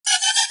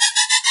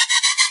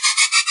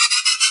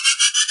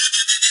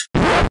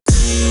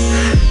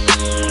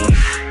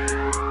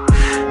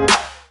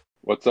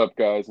What's up,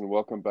 guys, and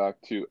welcome back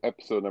to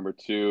episode number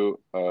two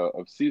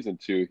of season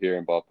two here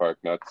in Ballpark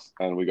Nuts.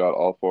 And we got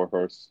all four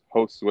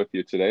hosts with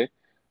you today.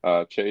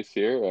 Chase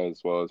here, as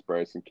well as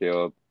Bryce and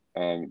Caleb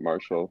and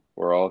Marshall.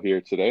 We're all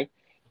here today,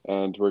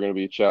 and we're going to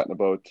be chatting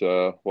about.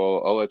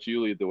 Well, I'll let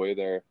you lead the way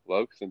there,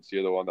 Luke, since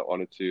you're the one that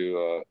wanted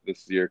to. This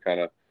is your kind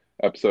of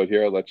episode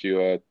here. I'll let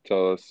you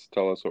tell us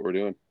what we're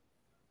doing.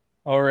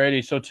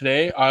 Alrighty, so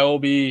today I will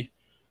be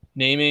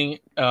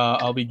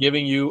I'll be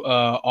giving you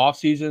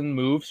off-season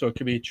move, so it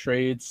could be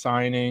trade,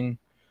 signing,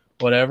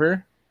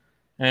 whatever.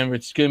 And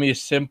it's going to be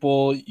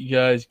simple. You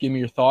guys give me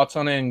your thoughts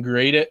on it and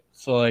grade it.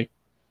 So like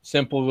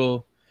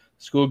simple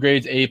school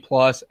grades, A+,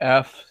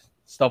 F,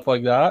 stuff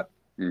like that.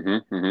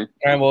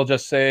 And we'll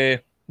just say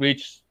we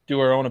each do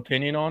our own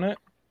opinion on it.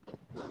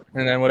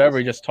 And then whatever,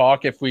 we just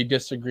talk. If we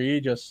disagree,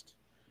 just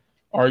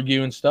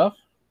argue and stuff.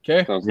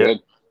 Okay? Sounds good.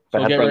 So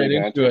we'll get right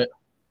into it.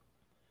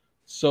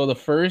 So the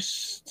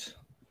first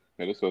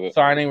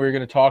signing we're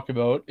going to talk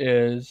about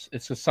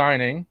it's a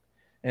signing,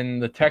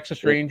 and the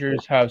Texas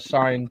Rangers have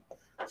signed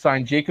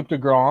Jacob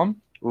deGrom,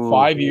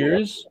 5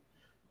 years,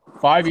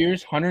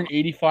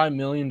 $185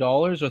 million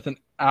with an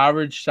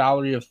average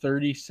salary of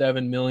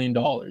 $37 million.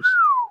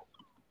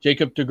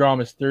 Jacob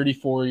deGrom is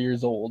 34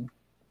 years old.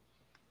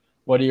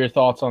 What are your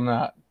thoughts on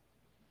that?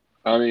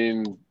 I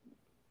mean,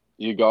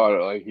 you got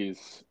it. Like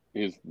he's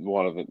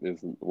one of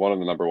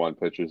the number one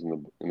pitchers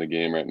in the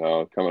game right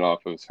now, coming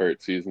off of his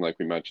hurt season, like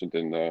we mentioned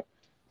in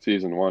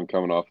season one,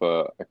 coming off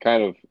a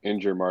kind of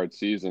injury-marred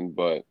season,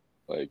 but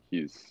like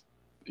he's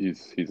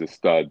a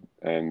stud,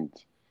 and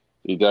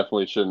he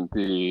definitely shouldn't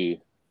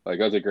be like.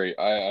 That's a great.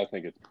 I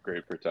think it's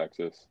great for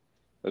Texas,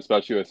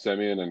 especially with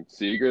Semien and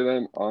Seager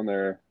then on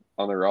their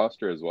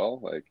roster as well.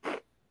 Like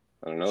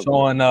I don't know. So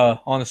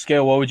on a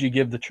scale, what would you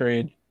give the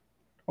trade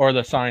or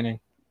the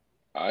signing?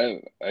 I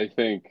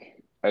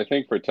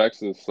think for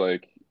Texas,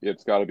 like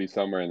it's got to be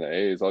somewhere in the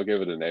A's. I'll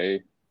give it an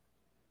A.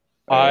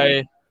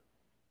 I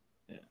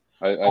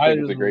think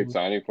it's a great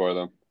signing for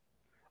them.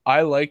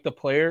 I like the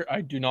player.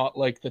 I do not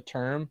like the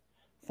term.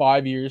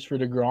 5 years for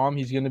deGrom.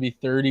 He's going to be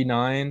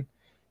 39.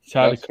 He's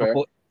had a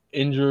couple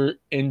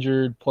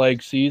injured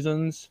plague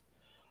seasons.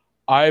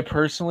 I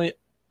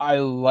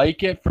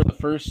like it for the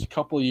first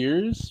couple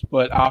years,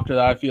 but after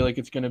that, I feel like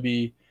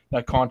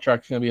that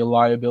contract's going to be a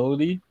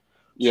liability.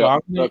 Yeah,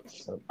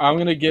 so I'm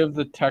gonna give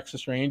the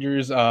Texas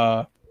Rangers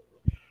a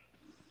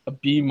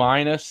B-,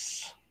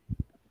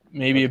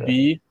 maybe a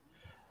B.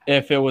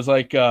 If it was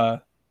like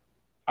I'd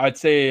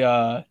say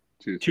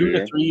 2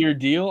 to 3 year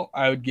deal,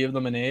 I would give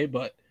them an A.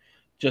 But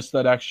just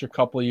that extra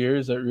couple of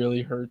years, it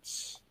really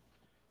hurts.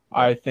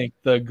 I think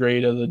the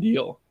grade of the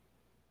deal.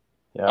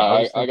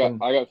 Yeah, I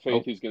got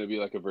faith he's gonna be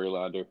like a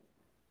Verlander.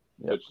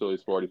 Pitch till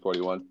he's 40,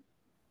 41.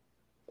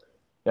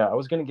 Yeah, I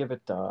was gonna give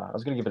it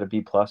a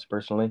B+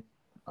 personally.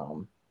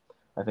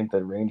 I think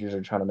the Rangers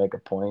are trying to make a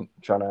point,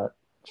 trying to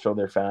show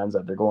their fans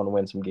that they're going to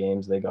win some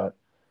games. They got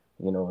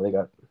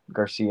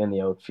Garcia in the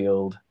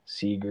outfield,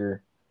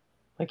 Seager,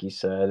 like you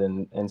said,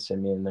 and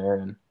Semien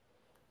there,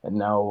 and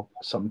now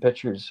some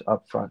pitchers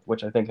up front,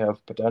 which I think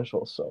have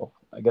potential. So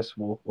I guess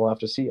we'll have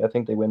to see. I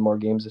think they win more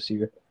games this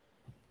year.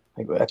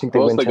 I think they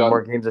win 10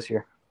 more games this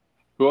year.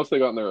 Who else they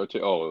got in their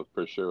rotation? Oh,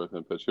 for sure with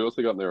him pitch. Who else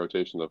they got in their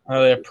rotation though?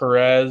 They have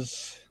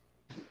Perez,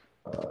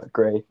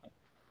 Gray.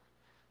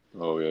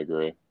 Oh yeah,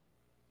 Gray.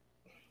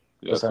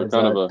 Yeah, Besides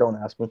so kind that, of don't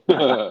ask me.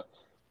 a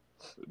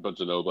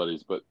bunch of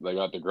nobodies, but they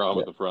got deGrom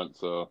at the front,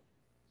 so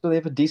they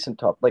have a decent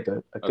top, like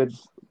a good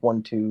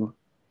 1-2.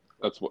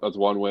 That's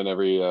one win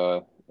every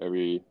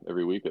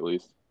week at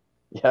least.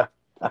 Yeah.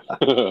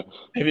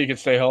 If you can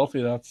stay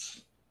healthy,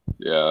 that's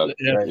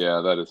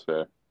that is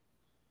fair.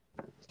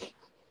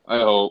 I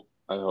hope.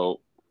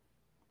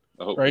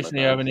 Bryson,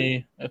 do you have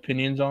any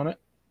opinions on it?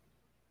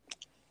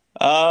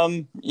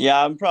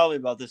 Yeah, I'm probably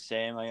about the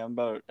same. Like I'm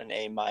about an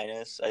A-.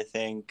 I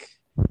think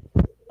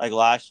like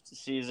last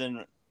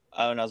season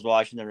when I was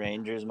watching the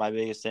Rangers, my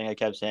biggest thing I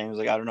kept saying was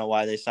like, I don't know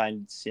why they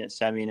signed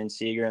Semien and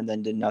Seager and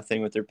then did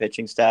nothing with their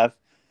pitching staff.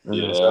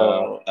 Yeah.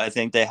 So I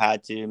think they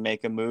had to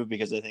make a move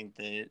because I think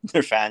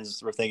their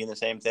fans were thinking the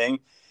same thing.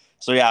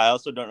 So yeah, I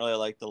also don't really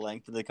like the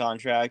length of the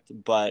contract,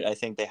 but I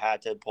think they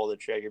had to pull the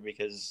trigger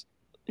because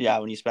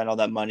when you spend all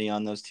that money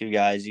on those two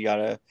guys, you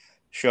gotta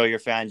show your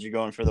fans you're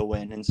going for the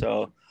win. And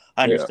so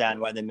I understand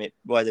why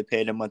they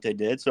paid him what they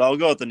did. So I'll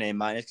go with an A-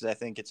 because I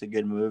think it's a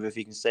good move if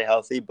he can stay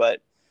healthy.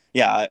 But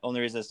yeah, only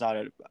reason it's not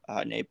an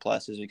A+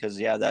 is because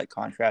that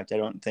contract I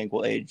don't think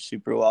will age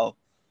super well.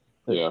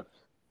 Yeah.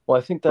 Well,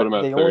 I think that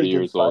they only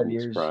did 5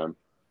 years. Prime.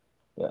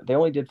 Yeah, they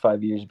only did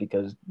 5 years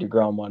because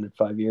deGrom wanted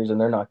 5 years, and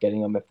they're not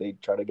getting him if they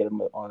try to get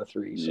him on a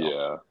 3.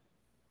 So.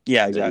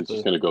 Yeah, exactly. He's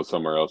just gonna go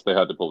somewhere else. They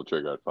had to pull the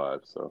trigger at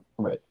 5, so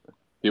right.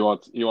 He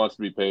wants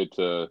to be paid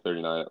to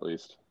 39 at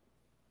least.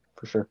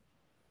 For sure.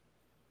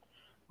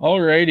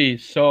 Alrighty,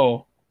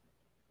 so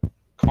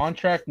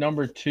contract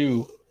number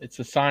 2. It's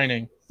a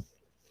signing.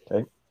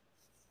 Okay.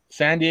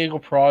 San Diego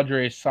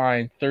Padres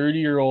signed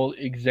 30-year-old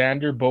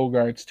Xander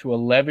Bogaerts to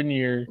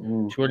 11-year,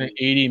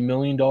 $280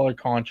 million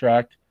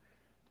contract,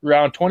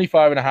 around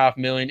 $25.5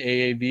 million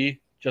AAV.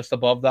 just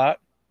above that.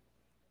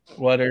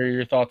 What are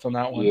your thoughts on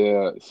that one?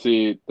 Yeah,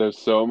 see, there's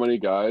so many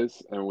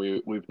guys, and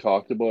we've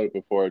talked about it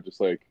before, just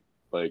like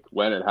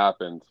when it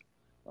happened,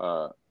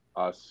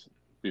 us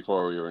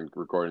before we were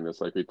recording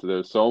this, like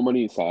there's so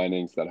many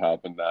signings that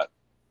happened that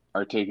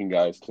are taking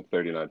guys to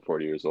 39,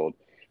 40 years old,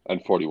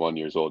 and 41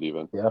 years old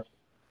even. Yeah.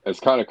 It's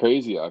kind of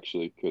crazy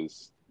actually,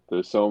 because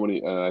there's so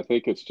many, and I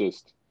think it's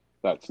just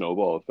that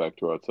snowball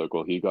effect where it's like,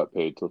 well, he got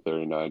paid till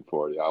 39,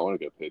 40. I want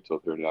to get paid till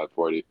 39,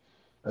 40.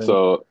 Right.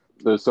 So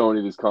there's so many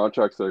of these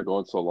contracts that are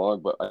going so long,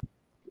 but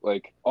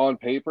like on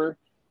paper,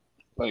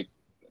 like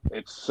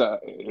it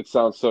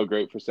sounds so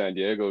great for San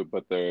Diego,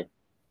 but they're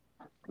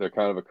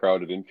kind of a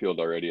crowded infield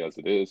already as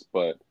it is.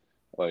 But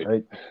like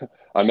Right.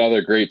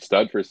 another great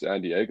stud for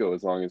San Diego,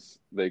 as long as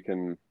they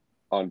can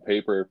on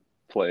paper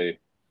play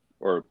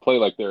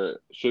like they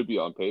should be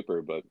on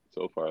paper. But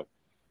so far,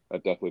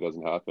 that definitely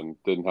doesn't happen.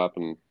 Didn't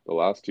happen the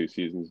last 2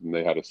 seasons, and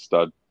they had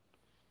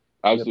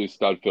absolutely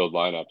stud-filled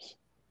lineups.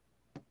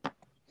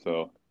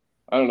 So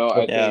I don't know.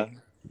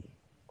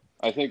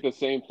 I think the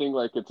same thing.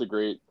 Like it's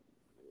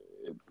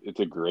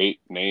a great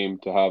name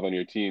to have on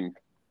your team.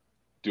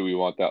 Do we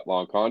want that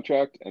long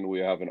contract? And we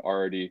have an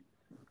already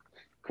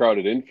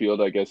crowded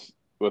infield, I guess,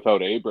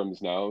 without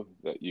Abrams now,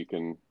 that you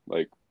can,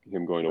 like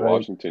him going to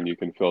Washington, you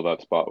can fill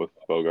that spot with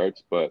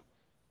Bogarts. But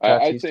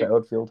I think to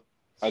outfield.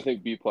 I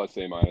think B plus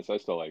A minus. I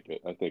still like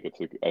it. I think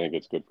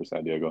it's good for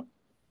San Diego.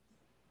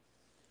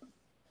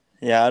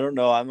 Yeah, I don't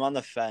know. I'm on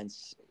the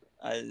fence.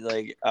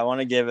 I want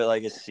to give it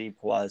like a C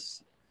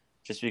plus,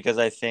 just because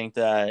I think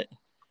that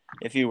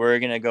if you were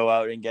gonna go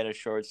out and get a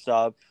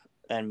shortstop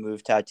and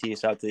move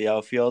Tatis out to the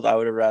outfield, I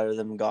would have rather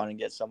them gone and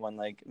get someone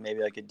like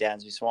maybe like a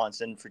Dansby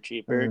Swanson for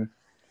cheaper.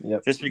 Mm-hmm.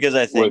 Yep. Just because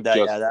I think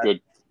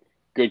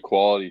good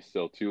quality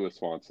still too with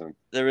Swanson.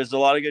 There was a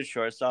lot of good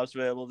shortstops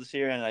available this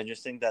year, and I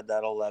just think that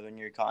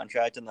 11-year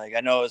contract, and like I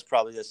know it was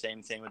probably the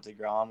same thing with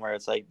DeGrom, where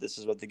it's like this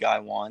is what the guy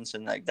wants,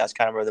 and like that's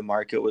kind of where the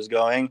market was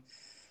going.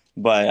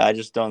 But I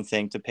just don't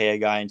think to pay a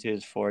guy into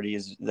his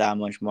 40s that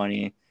much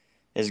money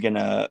is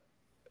gonna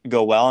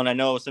go well. And I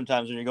know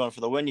sometimes when you're going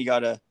for the win, you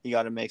gotta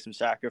make some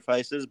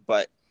sacrifices.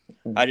 But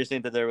I just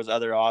think that there was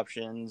other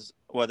options,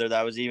 whether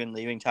that was even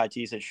leaving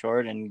Tatis at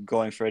short and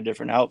going for a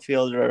different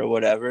outfielder or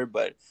whatever.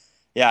 But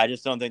yeah, I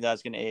just don't think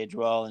that's gonna age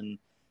well. And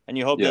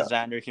you hope that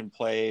Xander can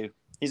play.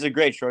 He's a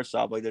great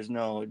shortstop, like there's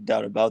no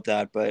doubt about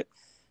that. But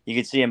you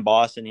could see in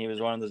Boston, he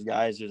was one of those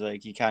guys who's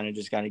like he kind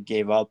of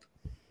gave up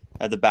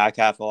at the back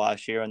half of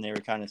last year when they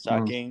were kind of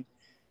sucking.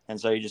 And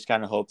so you just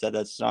kind of hope that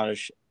that's not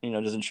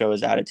doesn't show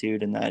his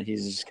attitude and that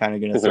he's just kind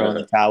of going to throw in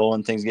the towel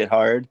when things get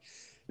hard.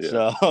 Yeah.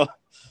 So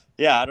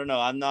yeah, I don't know.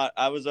 I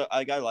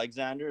like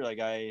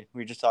Xander.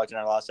 We just talked in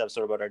our last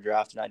episode about our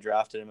draft, and I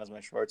drafted him as my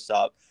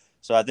shortstop.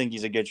 So I think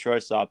he's a good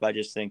shortstop. I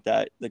just think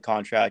that the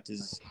contract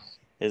is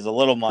a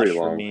little much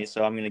for me.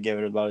 So I'm going to give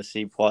it about a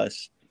C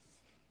plus.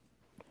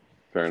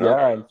 Fair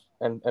enough.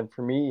 Yeah. And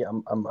for me,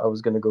 I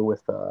was going to go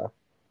with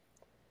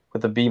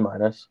a B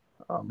minus.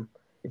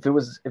 If it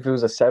was a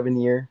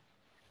 7-year,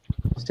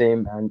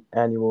 same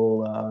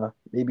annual,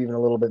 maybe even a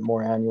little bit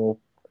more annual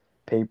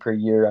pay per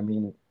year, I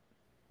mean,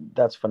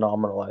 that's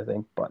phenomenal, I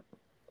think. But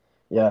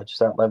yeah, just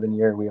that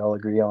 11-year, we all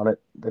agree on it.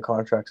 The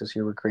contracts this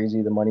year were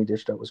crazy. The money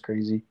dished out was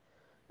crazy,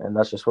 and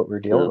that's just what we're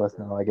dealing with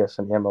now, I guess,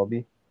 in the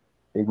MLB.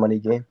 Big money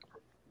game.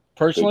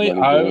 Personally,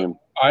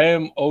 I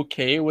am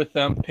okay with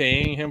them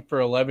paying him for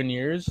 11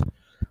 years.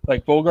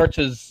 Like Bogarts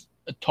is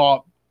a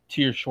top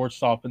tier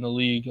shortstop in the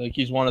league. Like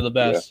he's one of the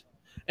best,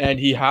 and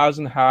he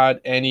hasn't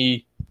had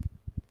any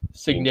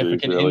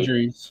significant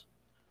injuries.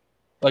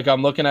 Like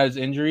I'm looking at his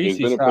injuries.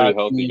 He's been a pretty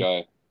healthy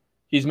guy.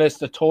 He's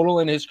missed a total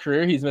in his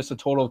career. He's missed a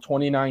total of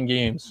 29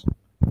 games,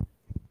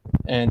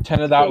 and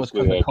 10 of that was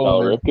because of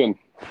COVID.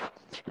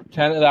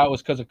 10 of that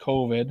was because of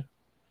COVID.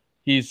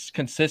 He's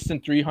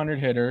consistent 300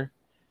 hitter.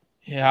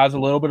 He has a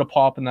little bit of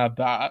pop in that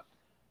bat.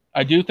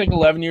 I do think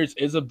 11 years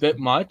is a bit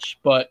much,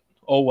 but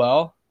oh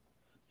well.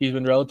 He's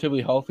been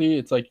relatively healthy.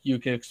 It's like you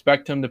can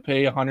expect him to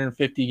play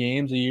 150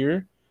 games a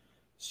year.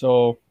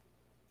 So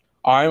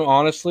I'm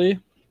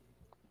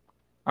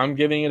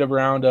giving it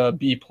around a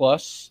B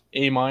plus,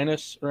 A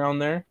minus around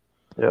there.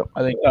 Yeah.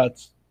 I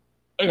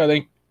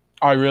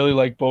really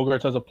like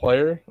Bogarts as a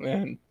player,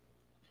 and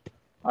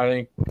I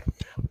think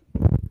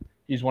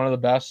he's one of the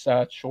best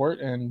at short,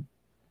 and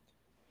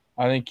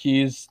I think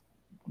he's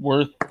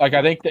worth I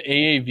think the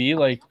AAV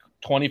like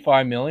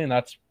 $25 million.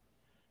 That's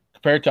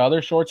compared to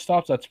other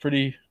shortstops, that's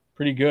pretty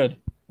good.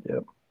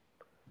 Yep.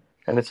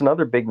 And it's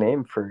another big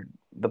name for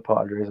the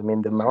Padres. I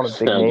mean, the amount of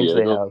big names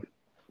they have.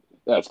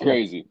 That's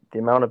crazy. The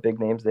amount of big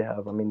names they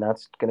have. I mean,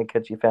 that's going to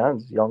catch you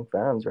fans, young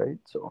fans, right?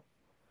 So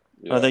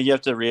I think you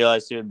have to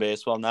realize too in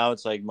baseball now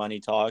it's like money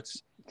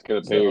talks. It's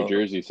going to pay your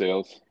jersey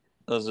sales.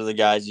 Those are the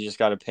guys you just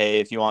got to pay.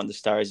 If you want the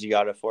stars, you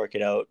got to fork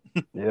it out.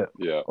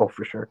 Yeah. Oh,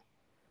 for sure.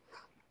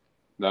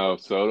 Now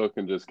Soto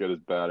can just get his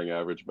batting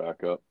average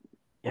back up.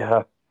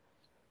 Yeah.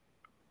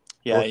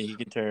 Yeah, he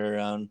can turn it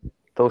around.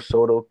 Those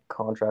Soto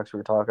contracts we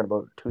were talking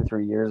about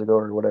 2-3 years ago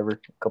or whatever,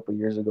 a couple of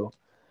years ago,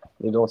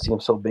 they don't seem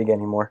so big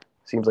anymore.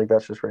 Seems like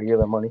that's just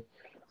regular money.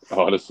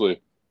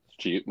 Honestly, it's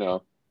cheap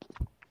now.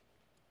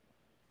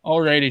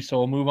 Alrighty, so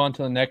we'll move on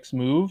to the next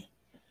move.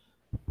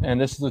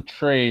 And this is a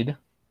trade.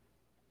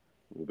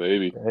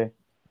 Baby. Okay.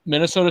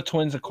 Minnesota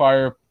Twins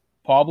acquire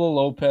Pablo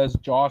Lopez,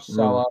 Josh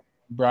Sala,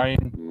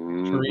 Brian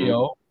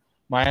Trio.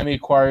 Miami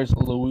acquires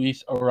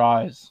Luis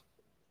Ariz.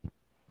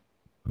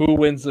 Who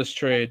wins this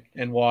trade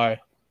and why?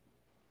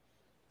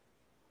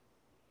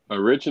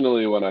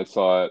 Originally, when I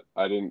saw it,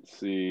 I didn't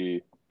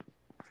see.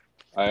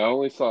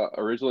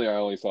 Originally I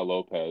only saw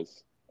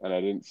Lopez, and I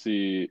didn't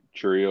see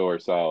Trio or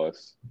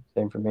Salas.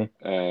 Same for me.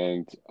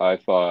 And I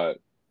thought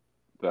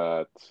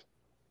that,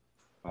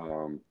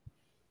 the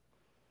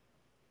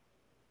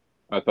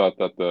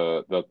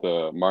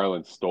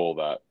Marlins stole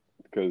that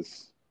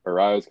because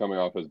Arias coming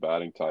off his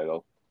batting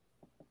title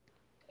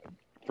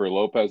for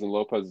Lopez, and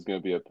Lopez is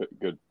going to be a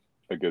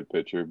good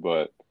pitcher,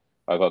 but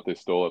I thought they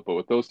stole it. But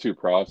with those two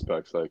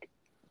prospects, like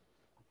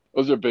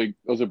those are big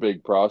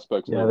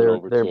prospects Yeah, moving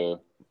over they're to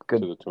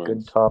the Twins.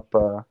 Good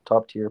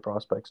top tier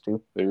prospects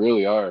too. They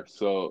really are.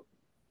 So,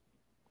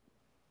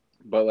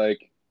 but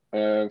like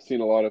I've seen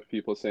a lot of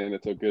people saying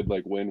it's a good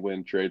like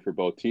win-win trade for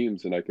both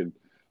teams, and I can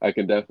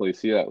definitely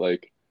see that.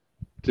 Like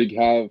to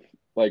have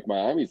like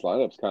Miami's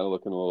lineup's kind of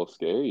looking a little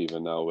scary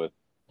even now with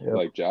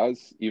like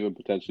Jazz even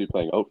potentially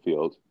playing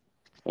outfield,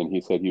 and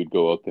he said he would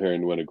go out there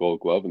and win a Gold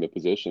Glove in the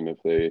position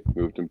if they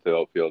moved him to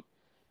outfield,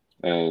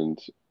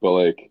 but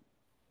like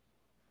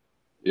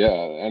yeah,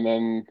 and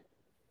then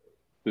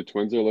the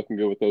Twins are looking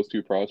good with those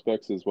two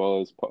prospects as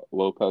well as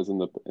Lopez in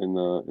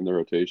the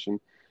rotation.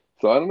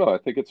 So I don't know. I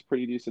think it's a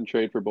pretty decent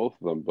trade for both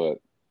of them, but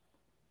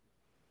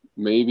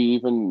maybe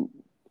even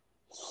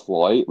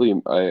slightly.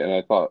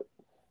 I thought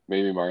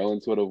maybe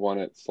Marlins would have won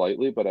it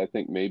slightly, but I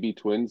think maybe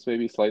Twins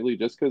maybe slightly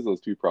just because those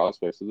two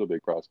prospects, those are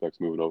big prospects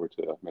moving over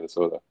to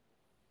Minnesota.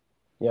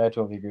 Yeah, I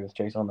totally agree with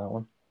Chase on that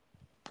one.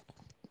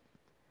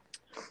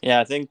 Yeah,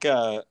 I think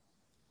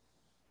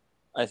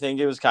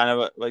it was kind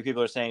of like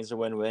people are saying it's a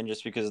win-win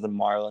just because the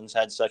Marlins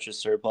had such a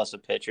surplus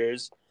of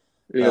pitchers.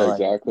 Yeah,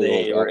 exactly.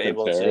 They were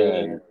able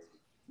to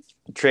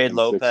trade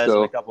Lopez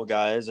and a couple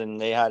guys,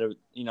 and they had their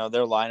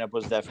lineup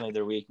was definitely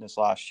their weakness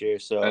last year.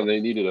 So and they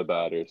needed a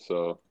batter.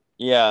 So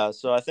yeah,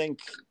 so I think,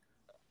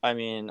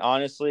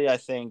 honestly, I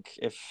think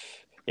it's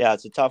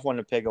a tough one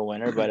to pick a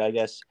winner, but I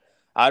guess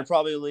I'd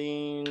probably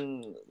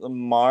lean the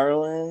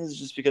Marlins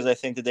just because I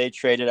think that they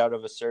traded out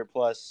of a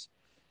surplus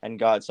and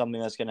got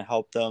something that's going to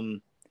help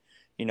them,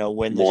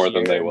 win this more year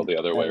than they will the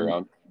other way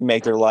around.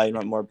 Make their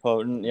lineup more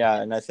potent.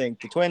 Yeah, and I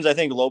think the Twins,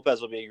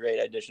 Lopez will be a great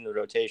addition to the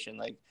rotation.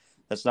 Like,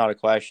 that's not a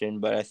question,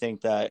 but I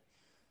think that,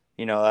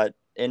 that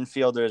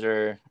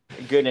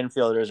good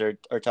infielders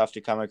are tough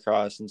to come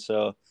across, and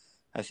so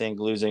I think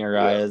losing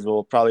Arias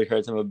will probably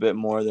hurt them a bit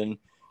more than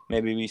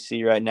maybe we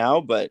see right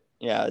now. But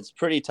yeah, it's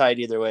pretty tight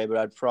either way. But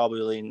I'd probably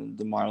lean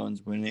the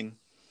Marlins winning.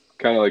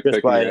 Kind of like just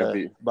picking your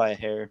MVP by a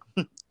hair.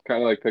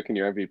 Kind of like picking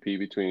your MVP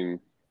between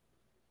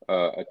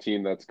a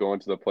team that's going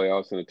to the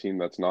playoffs and a team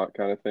that's not,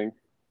 kind of thing.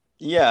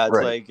 Yeah, it's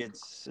like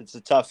it's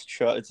a tough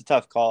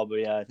call, but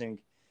yeah, I think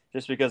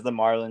just because the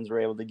Marlins were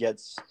able to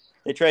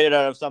they traded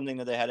out of something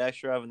that they had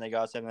extra of, and they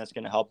got something that's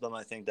going to help them.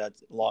 I think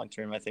that's long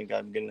term. I think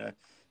I'm gonna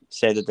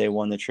say that they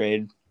won the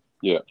trade.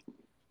 Yeah.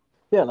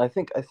 Yeah, and I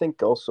think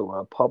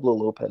also Pablo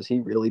Lopez, he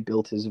really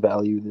built his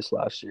value this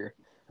last year.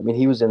 I mean,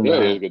 he was in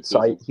the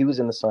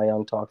Cy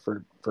Young talk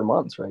for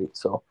months, right?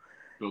 So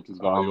built his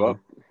value up.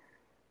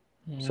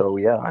 So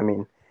yeah, I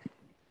mean,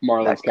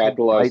 Marlins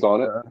capitalized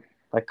on it.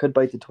 That could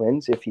bite the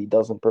Twins if he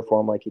doesn't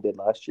perform like he did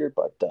last year,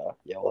 but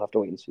we'll have to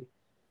wait and see.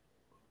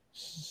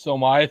 So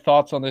my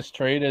thoughts on this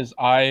trade is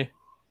I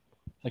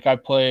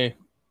play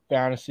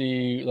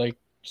fantasy like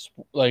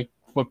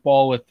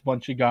football with a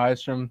bunch of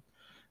guys from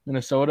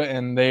Minnesota,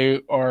 and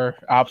they are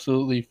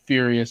absolutely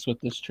furious with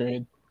this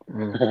trade.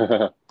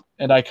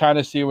 And I kind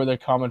of see where they're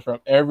coming from.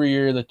 Every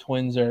year the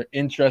Twins are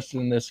interested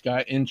in this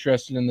guy,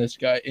 interested in this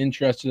guy,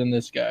 interested in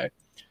this guy,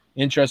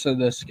 interested in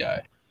this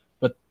guy.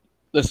 But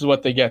this is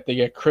what they get. They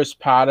get Chris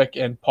Paddock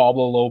and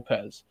Pablo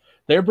Lopez.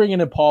 They're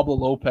bringing in Pablo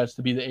Lopez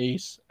to be the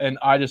ace, and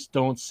I just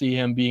don't see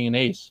him being an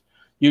ace.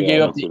 You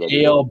gave up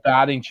the AL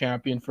batting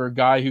champion for a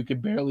guy who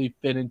could barely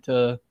fit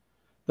into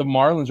the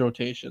Marlins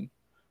rotation.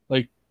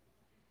 Like,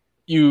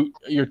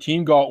 your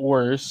team got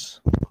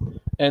worse,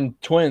 and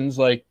Twins,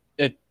 like,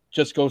 it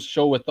just goes to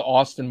show with the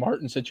Austin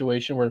Martin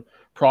situation where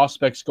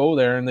prospects go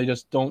there and they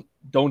just don't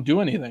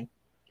do anything.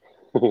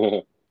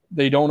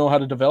 They don't know how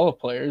to develop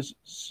players.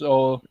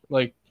 So,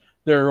 like,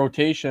 their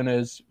rotation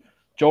is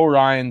Joe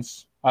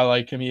Ryan's. I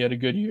like him. He had a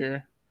good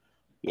year.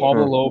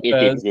 Pablo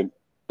Lopez.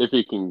 If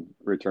he can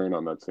return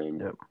on that same.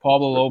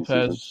 Pablo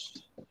Lopez,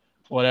 season.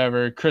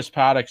 Whatever. Chris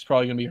Paddock's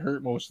probably going to be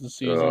hurt most of the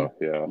season.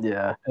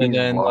 Yeah. And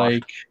then,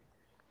 like,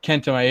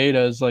 Kenta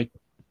Maeda is, like,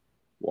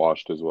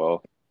 washed as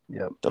well.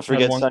 Yep. Don't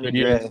forget Sonny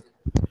Gray.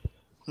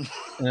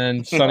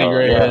 And Sonny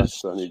Gray is.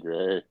 Sonny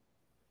Gray.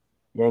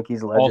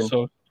 Yankees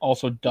legend.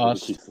 Also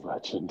dust. Yankees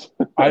legend.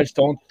 I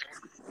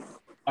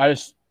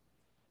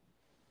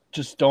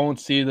just don't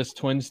see this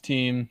Twins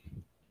team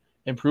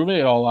improving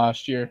at all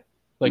last year.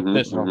 Like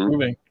this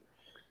improving.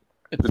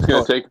 It's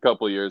going to take a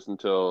couple of years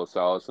until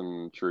Salas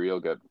and Trio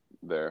get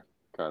there,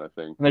 kind of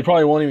thing. And they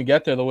probably won't even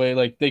get there the way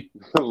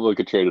Look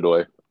at traded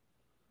away.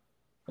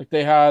 Like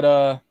they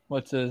had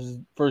what's his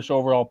first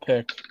overall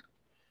pick?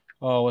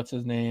 Oh, what's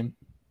his name?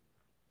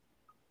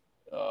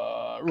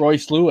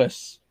 Royce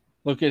Lewis.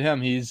 Look at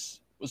him.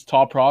 Was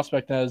top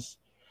prospect, has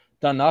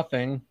done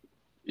nothing.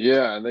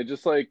 Yeah, and they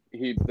just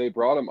they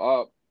brought him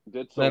up,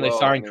 did so Then they well,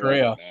 signed and they're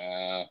Correa. like,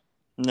 nah.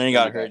 And then he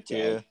got hurt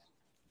too.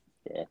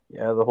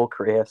 Yeah, the whole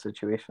Correa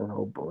situation.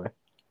 Oh boy.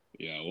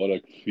 Yeah, what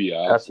a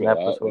fiasco That's an that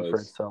episode for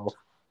was. itself.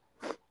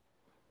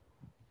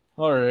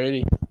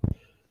 Alrighty.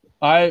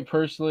 I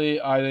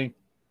think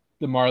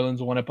the Marlins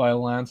won it by a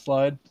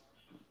landslide.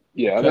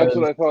 Yeah, that's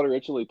what I thought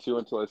originally too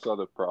until I saw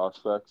the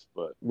prospects,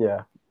 but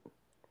Yeah.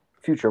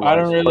 Future. I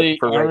don't really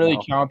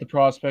now. count the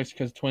prospects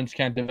because Twins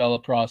can't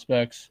develop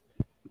prospects.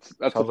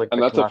 That's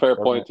a fair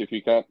point. If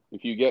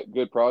you get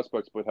good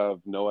prospects but have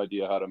no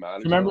idea how to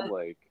manage them,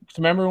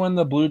 remember when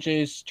the Blue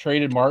Jays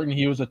traded Martin?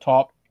 He was a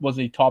top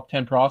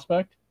 10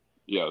 prospect.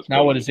 Yeah.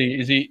 Now what is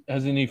he?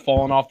 Hasn't he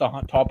fallen off the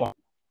top?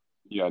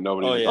 Yeah,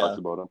 nobody talks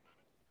about him.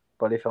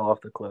 But he fell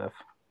off the cliff.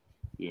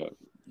 Yeah.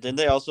 Didn't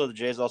the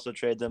Jays also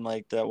trade them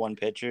that one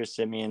pitcher,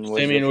 Simeon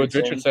Woods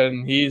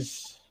Richardson?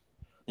 He's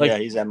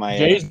he's MIA.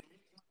 Jays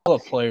all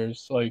of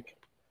players Jose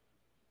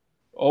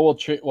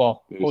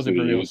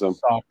Berrios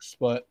sucks,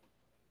 but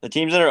the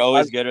teams that are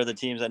always good are the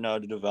teams that know how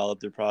to develop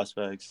their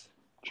prospects.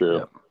 True.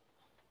 Yep.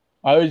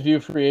 I always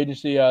view free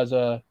agency as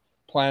a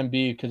plan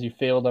B because you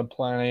failed on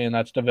plan A, and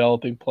that's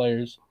developing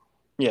players.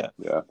 Yeah.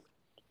 Yeah.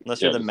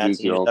 Unless you're the Mets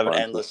and you have an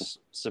endless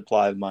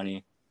supply of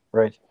money.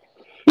 Right.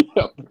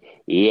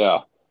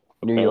 Yeah.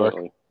 New York.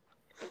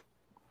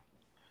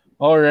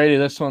 Alrighty,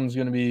 this one's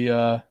gonna be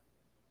let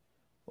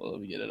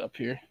me get it up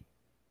here.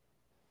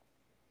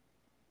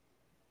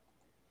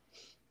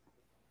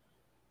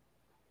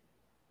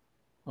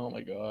 Oh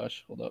my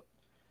gosh, hold up.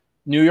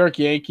 New York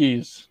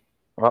Yankees.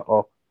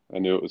 Uh-oh. I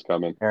knew it was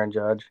coming. Aaron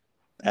Judge.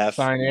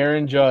 Sign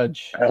Aaron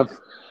Judge. F.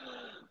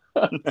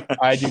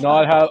 I do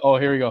not have. Oh,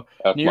 here we go.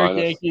 F-. New York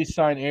Yankees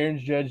sign Aaron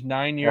Judge,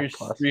 9 years,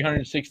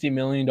 $360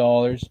 million,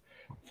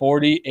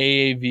 40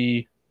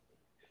 AAV.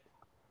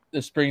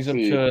 This brings him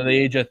to the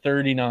age of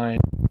 39.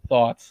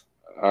 Thoughts?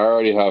 I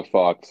already have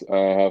thoughts.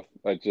 I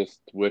just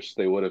wish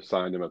they would have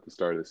signed him at the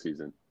start of the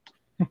season.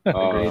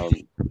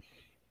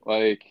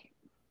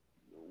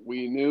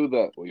 We knew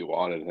that we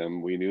wanted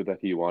him. We knew that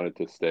he wanted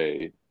to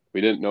stay. We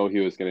didn't know he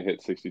was going to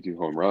hit 62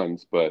 home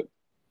runs, but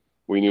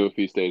we knew if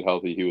he stayed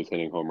healthy, he was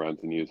hitting home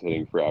runs and he was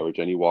hitting for average,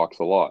 and he walks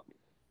a lot.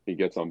 He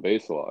gets on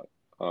base a lot.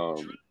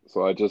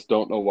 So I just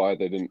don't know why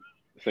they didn't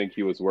think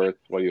he was worth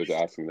what he was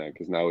asking then,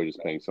 because now we're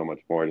just paying so much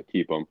more to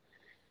keep him.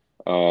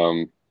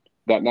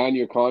 That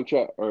 9-year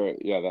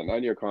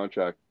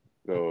contract,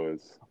 though,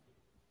 is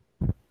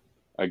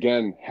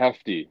again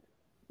hefty.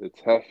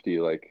 It's hefty.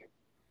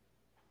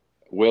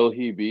 Will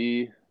he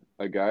be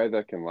a guy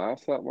that can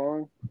last that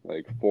long?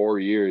 4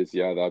 years,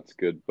 yeah, that's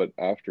good. But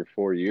after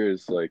 4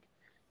 years,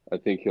 I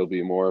think he'll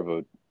be more of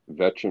a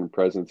veteran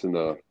presence in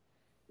the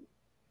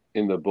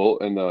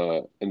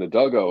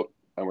dugout,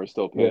 and we're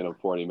still paying him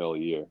 $40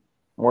 million a year.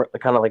 More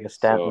kind of like a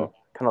Stanton,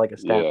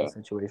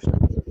 situation.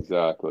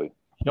 Exactly.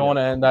 You don't want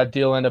to end that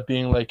deal, end up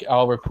being like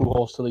Albert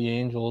Pujols to the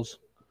Angels.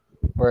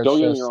 Don't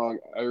get me wrong.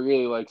 I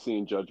really like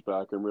seeing Judge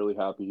back. I'm really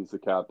happy he's the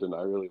captain.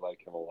 I really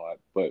like him a lot.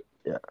 But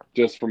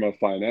just from a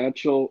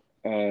financial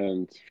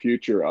and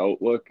future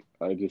outlook,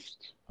 I guess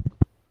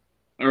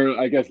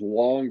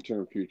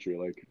long-term future,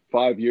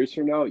 5 years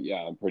from now,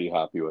 yeah, I'm pretty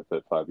happy with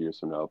it 5 years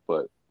from now.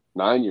 But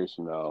 9 years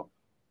from now,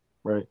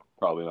 right?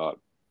 Probably not.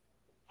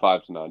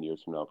 5 to 9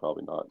 years from now,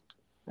 probably not.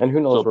 And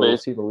who knows where we'll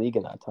see the league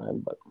in that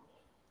time, but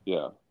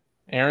yeah.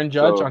 Aaron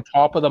Judge, on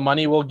top of the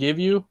money we'll give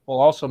you, will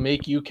also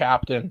make you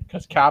captain,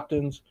 because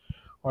captains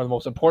are the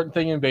most important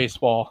thing in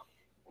baseball.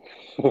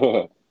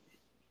 Yep.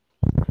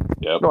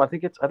 No, I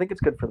think it's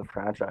good for the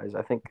franchise.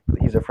 I think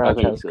he's a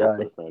franchise guy.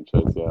 For the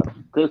franchise, yeah.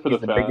 Great for the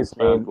fans.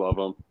 Fans love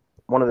him.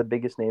 One of the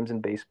biggest names in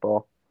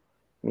baseball.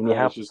 I mean, you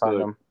have to sign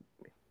him.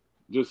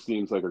 Just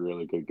seems like a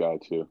really good guy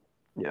too.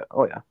 Yeah.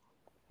 Oh yeah.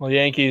 Well,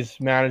 Yankees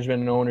management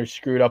and owners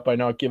screwed up by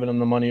not giving him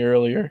the money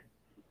earlier.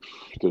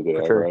 Did they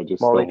ever? Sure. The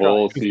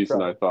whole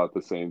season, I thought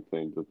the same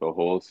thing. The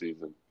whole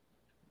season.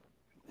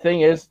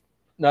 Thing is,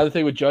 another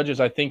thing with Judge is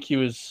I think he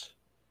was.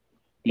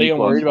 The thing I'm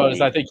worried about is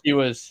I think he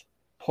was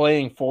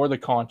playing for the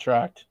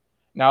contract.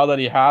 Now that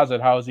he has it,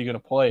 how is he going to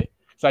play?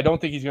 Because I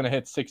don't think he's going to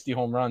hit 60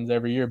 home runs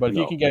every year. But if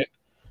he can get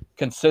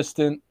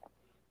consistent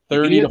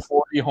 30 to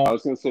 40 home, I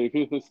was going to say if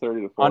he hits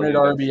 30 to 40,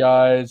 100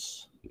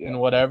 RBIs and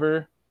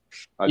whatever,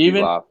 I'd be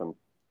laughing.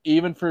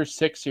 Even for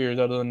 6 years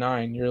out of the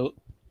 9, you're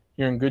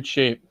in good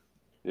shape.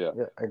 Yeah,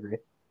 I agree.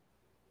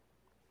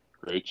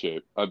 Great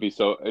shape.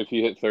 If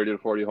he hit 30 to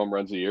 40 home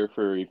runs a year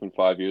for even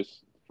 5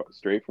 years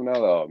straight from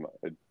now,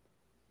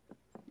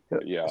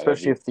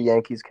 especially if the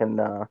Yankees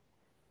can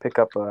pick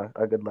up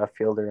a good left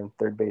fielder and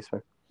third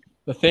baseman.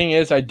 The thing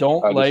is, I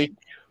don't like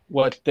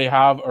what they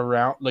have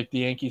around, the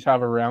Yankees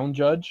have around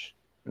Judge.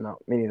 No,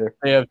 me neither.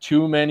 They have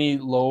too many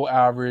low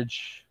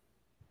average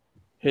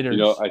hitters.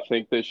 I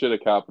think they should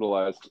have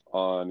capitalized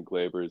on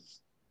Glaber's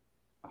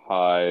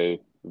high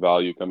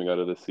value coming out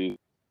of the season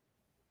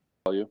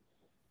value,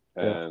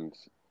 and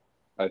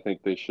I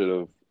think they should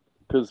have,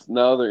 because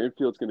now their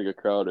infield's going to get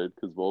crowded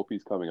because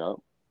Volpe's coming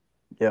up.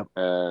 Yep.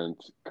 And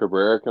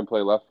Cabrera can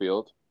play left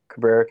field.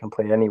 Cabrera can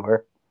play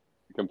anywhere.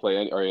 Can play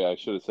any, or yeah, I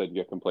should have said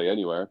you can play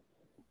anywhere.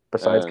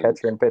 Besides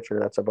catcher and pitcher,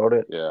 that's about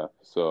it. Yeah,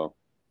 so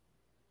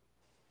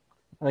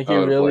I think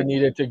you really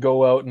needed to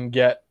go out and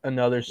get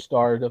another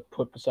star to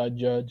put beside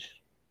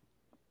Judge.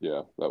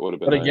 Yeah, that would have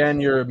been But nice. again,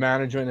 your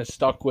management is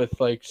stuck with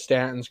like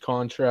Stanton's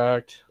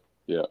contract.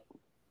 Yeah.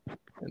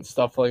 And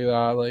stuff like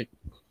that. Like,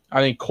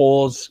 I think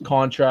Cole's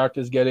contract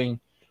is getting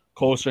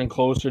closer and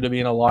closer to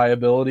being a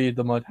liability,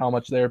 how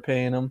much they're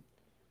paying him.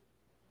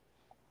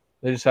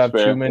 They just have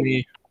too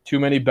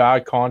many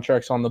bad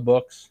contracts on the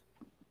books.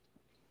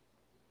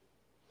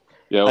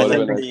 Yeah, it would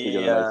have been nice to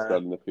get a nice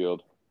stud in the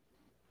field.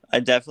 I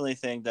definitely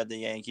think that the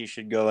Yankees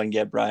should go and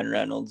get Brian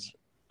Reynolds.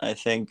 I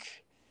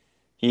think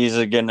he's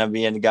going to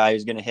be a guy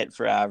who's going to hit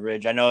for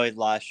average. I know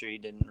last year he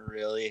didn't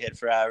really hit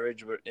for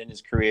average, but in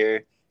his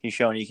career, he's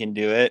shown he can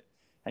do it.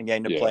 And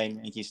getting to play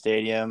in Yankee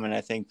Stadium, and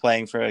I think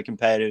playing for a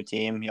competitive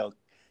team,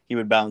 he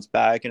would bounce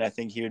back, and I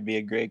think he would be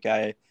a great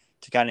guy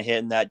to kind of hit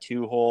in that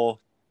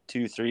 2-hole,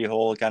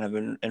 2-3-hole kind of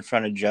in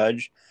front of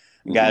Judge.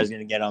 The guy who's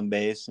going to get on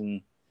base,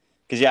 and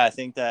because I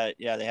think that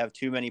they have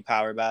too many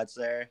power bats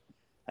there,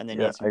 and they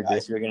need some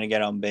guys who are going to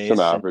get on base.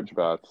 Some average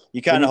bats.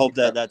 You kind of hope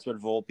that that's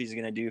what Volpe's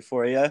going to do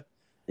for you.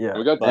 Yeah,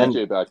 we got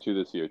DJ back too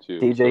this year too.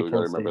 DJ so we got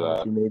to remember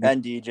that. Maybe.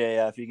 And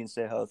DJ, if he can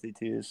stay healthy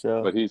too.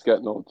 So, but he's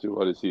getting old too.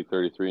 What is he?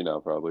 33 now,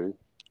 probably.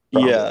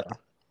 Yeah,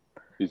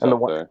 he's up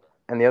there.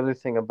 And the other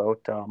thing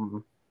about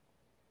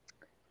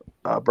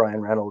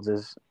Brian Reynolds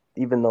is,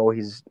 even though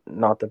he's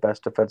not the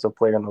best defensive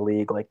player in the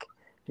league, like,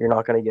 you're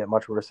not going to get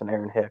much worse than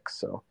Aaron Hicks.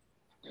 So,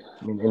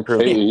 I mean,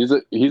 improve. Hey,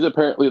 he's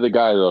apparently the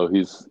guy though.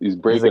 He's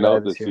breaking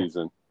out this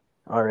season.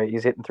 All right,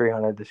 he's hitting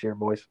 300 this year,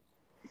 boys.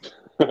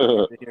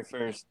 Here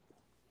first.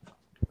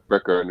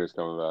 Brett Gardner's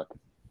coming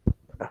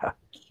back.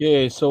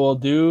 Okay, so we'll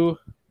do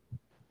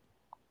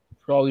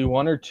probably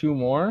one or two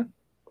more.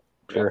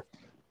 Sure.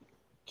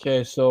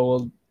 Okay,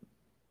 so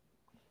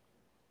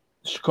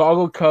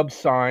Chicago Cubs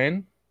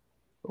sign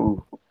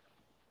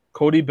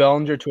Cody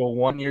Bellinger to a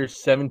 1-year,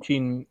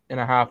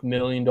 $17.5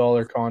 million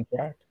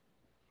contract.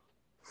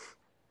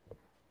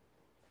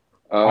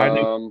 I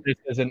think this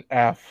is an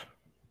F.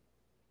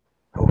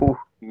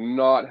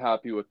 Not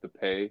happy with the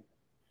pay.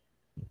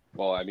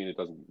 Well, I mean, it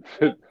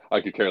doesn't.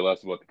 I could care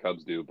less what the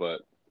Cubs do,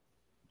 but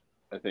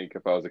I think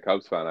if I was a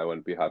Cubs fan, I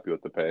wouldn't be happy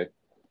with the pay.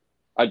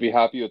 I'd be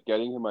happy with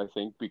getting him, I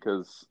think,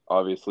 because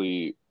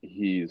obviously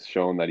he's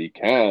shown that he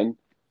can.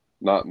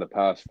 Not in the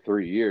past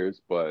 3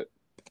 years, but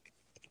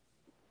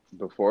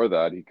before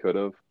that he could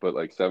have. But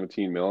like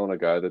 17 mil on a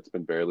guy that's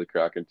been barely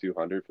cracking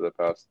 200 for the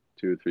past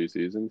 2 or 3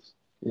 seasons.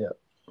 Yeah,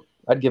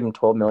 I'd give him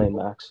 12 million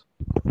max.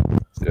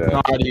 Yeah,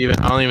 not even.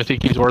 I don't even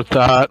think he's worth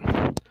that.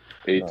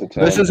 8 to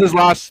 10. This is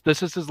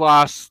his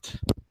last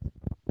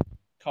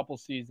couple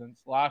seasons.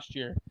 Last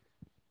year,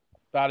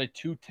 batted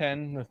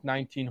 .210 with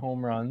 19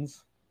 home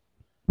runs.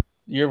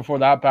 The year before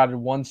that, batted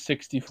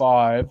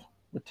 .165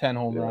 with 10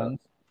 home runs.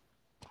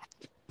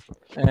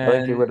 And I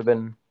think he would have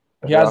been.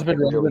 He hasn't been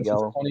relevant since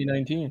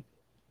 2019.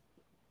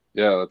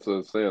 Yeah, that's what I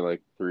was saying.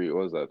 Like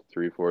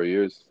 3-4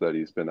 years that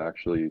he's been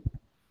actually.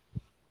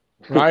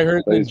 When I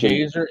heard the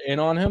Jays are in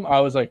on him, I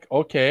was like,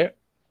 okay,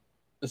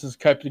 this is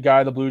type of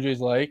guy the Blue Jays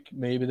like.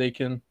 Maybe they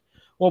can.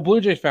 Well,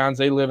 Blue Jays fans,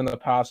 they live in the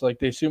past. Like,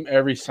 they assume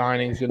every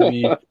signing is going to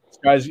be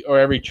guys, or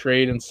every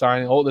trade and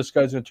signing. Oh, this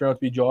guy's going to turn out to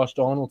be Josh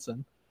Donaldson.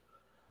 And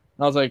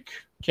I was like,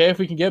 okay, if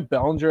we can get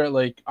Bellinger at,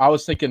 like, I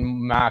was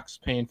thinking max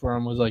paying for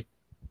him was like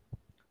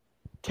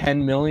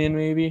 $10 million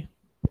maybe.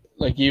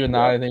 Like, even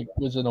that I think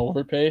was an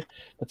overpay.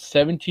 But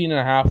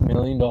 $17.5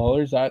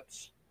 million,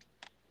 that's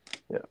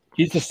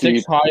he's the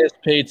 6th highest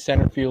paid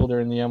center fielder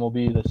in the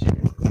MLB this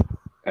year.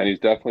 And he's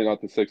definitely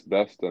not the 6th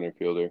best center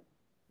fielder.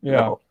 Yeah.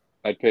 No.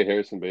 I'd pay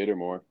Harrison Bader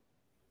more.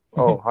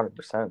 Oh,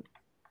 100%.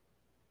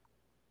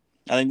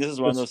 I think this is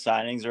one of those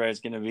signings where it's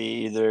going to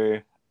be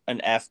either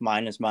an F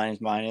minus,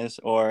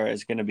 or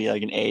it's going to be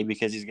like an A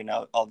because he's going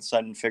to all of a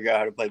sudden figure out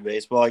how to play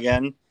baseball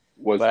again.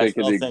 But I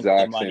still think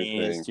the money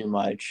is too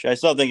much. I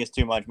still think it's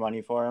too much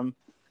money for him.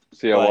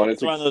 See,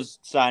 it's one of those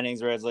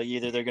signings where it's like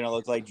either they're going to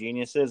look like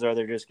geniuses or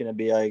they're just going to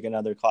be like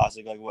another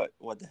classic. Like,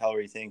 what the hell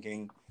are you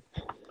thinking?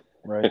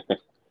 Right.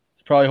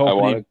 Probably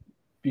hoping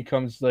he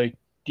becomes like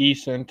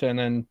decent and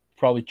then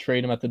probably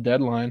trade him at the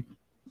deadline.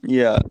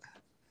 Yeah.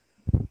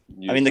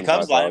 I mean, the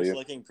Cubs lineup's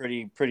looking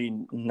pretty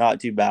not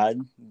too bad,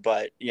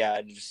 but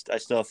yeah, I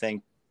still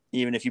think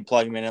even if you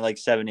plug him in at like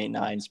 7, 8,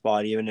 9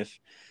 spot, even if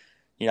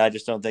I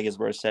just don't think it's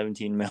worth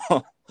 17 mil.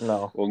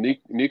 No. Well,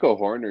 Nico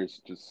Hoerner's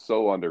just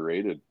so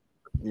underrated.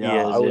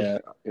 Yeah, I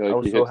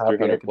was so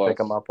happy I could pick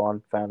him up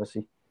on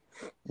fantasy.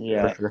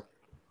 Yeah, for sure.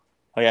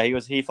 Oh yeah,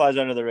 he flies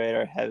under the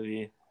radar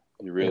heavy.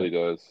 He really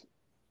does.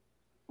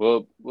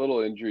 Well,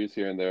 little injuries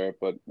here and there,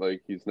 but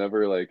like he's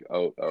never like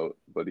out.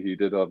 But he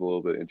did have a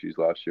little bit of injuries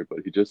last year. But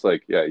he just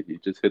he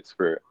just hits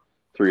for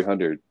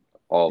 300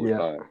 all the Yeah.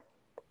 time.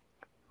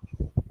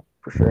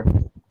 For sure.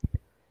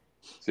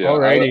 So yeah,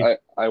 Alrighty.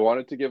 I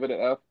wanted to give it an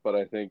F, but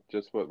I think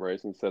just what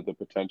Bryson said, the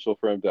potential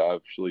for him to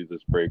actually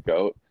just break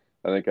out,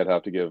 I think I'd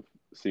have to give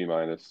C-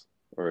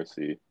 or a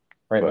C,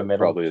 Right in the but middle,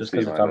 probably a just C-,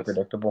 because it's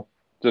unpredictable.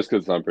 just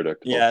because it's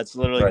unpredictable. Yeah, it's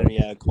literally Right. gonna be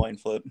a coin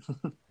flip.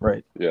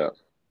 Right. Yeah.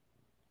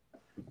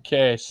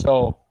 Okay,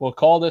 so we'll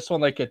call this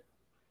one like it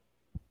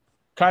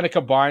kind of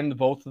combined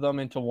both of them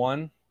into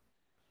one.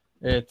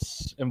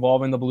 It's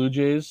involving the Blue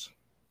Jays.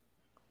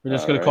 We're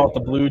just going to call it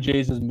the Blue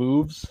Jays'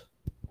 moves.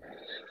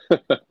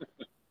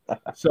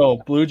 So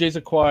Blue Jays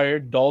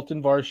acquired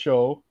Dalton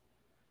Varsho,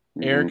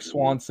 Eric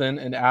Swanson,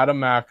 and Adam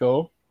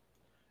Macko,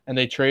 and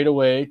they trade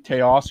away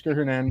Teoscar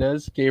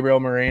Hernandez, Gabriel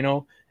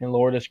Moreno, and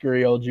Lourdes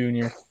Gurriel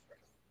Jr.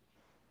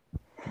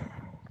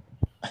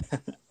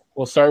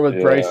 We'll start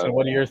with Bryson.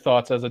 What are your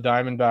thoughts as a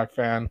Diamondback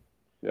fan?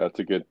 Yeah,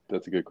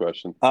 that's a good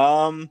question.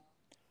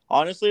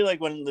 Honestly, like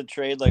when the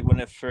trade, like when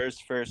it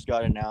first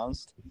got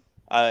announced,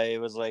 I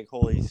was like,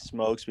 holy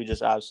smokes, we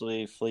just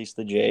absolutely fleeced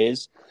the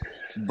Jays.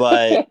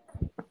 But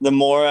the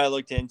more I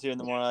looked into it, and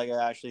the more like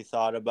I actually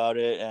thought about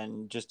it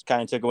and just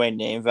kind of took away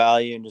name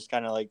value and just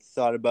kind of like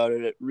thought about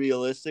it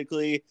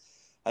realistically,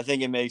 I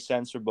think it makes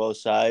sense for both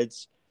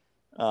sides.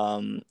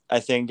 I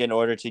think in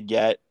order to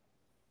get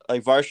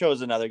like Varsho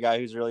is another guy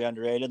who's really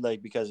underrated,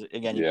 like because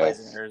again he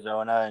plays in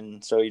Arizona,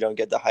 and so you don't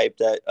get the hype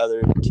that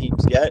other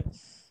teams get.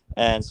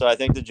 And so I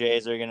think the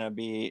Jays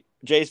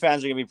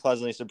fans are gonna be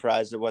pleasantly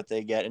surprised at what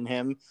they get in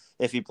him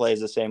if he plays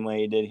the same way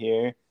he did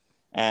here.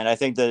 And I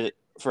think that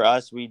for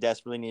us, we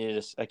desperately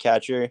needed a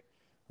catcher.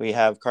 We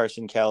have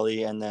Carson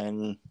Kelly and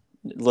then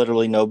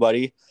literally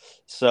nobody.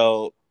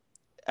 So,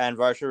 and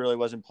Varsho really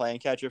wasn't playing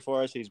catcher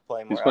for us. He's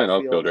playing more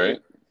outfield, right?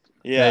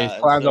 Yeah,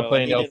 he plans on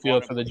playing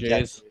outfield for the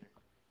Jays. Catcher.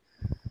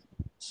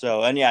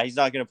 So, and yeah, he's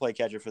not going to play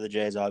catcher for the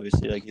Jays,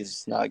 obviously. Like,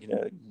 he's not going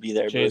to be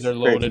there. Jays are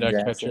loaded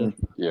at catcher.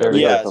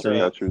 Yeah,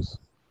 catchers.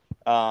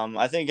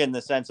 I think in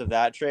the sense of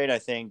that trade, I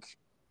think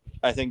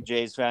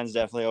Jays fans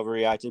definitely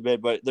overreacted a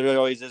bit, but there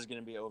always is going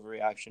to be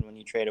overreaction when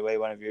you trade away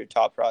one of your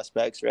top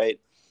prospects, right?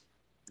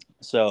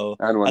 So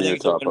I think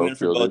it's a win-win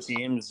for both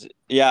teams.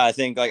 Yeah, I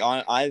think like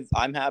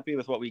I'm happy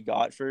with what we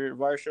got for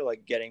Varsho,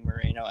 like getting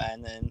Moreno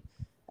and then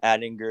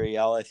adding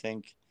Gurriel. I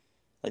think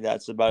like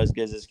that's about as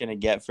good as it's going to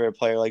get for a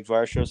player like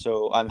Varsho.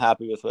 So I'm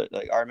happy with what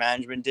like our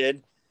management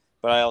did,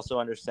 but I also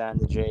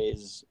understand the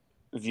Jays'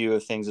 view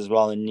of things as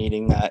well and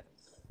needing that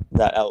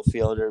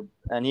outfielder.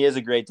 And he is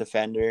a great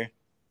defender,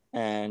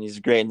 and he's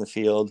great in the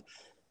field,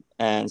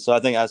 and so I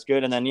think that's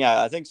good. And then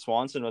I think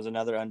Swanson was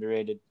another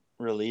underrated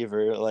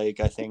reliever. Like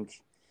I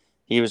think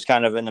he was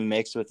kind of in the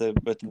mix with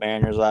the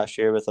Mariners last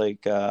year with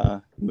like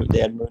they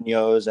had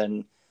Munoz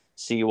and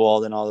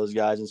Sewald and all those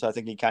guys, and so I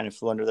think he kind of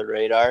flew under the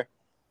radar.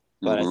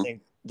 But I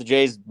think the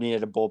Jays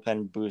needed a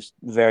bullpen boost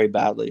very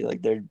badly.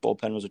 Like their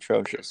bullpen was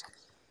atrocious.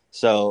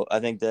 So I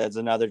think that's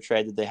another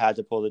trade that they had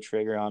to pull the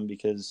trigger on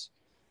because,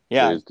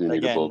 again,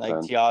 like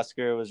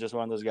Teoscar was just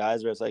one of those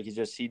guys where it's like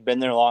he'd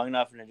been there long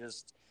enough and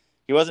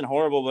he wasn't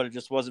horrible, but it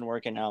just wasn't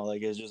working out.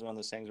 Like it was just one of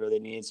those things where they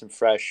needed some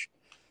fresh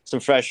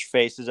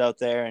faces out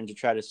there and to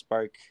try to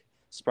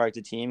spark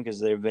the team because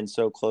they've been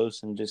so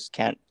close and just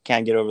can't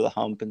get over the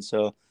hump. And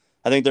so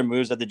I think their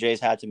moves that the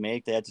Jays had to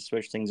make, they had to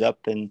switch things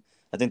up, and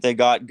I think they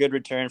got good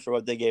return for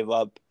what they gave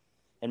up,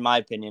 in my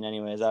opinion.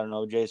 Anyways, I don't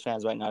know. Jays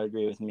fans might not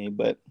agree with me,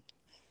 but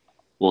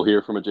we'll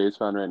hear from a Jays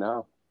fan right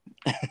now.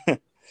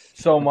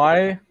 So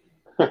the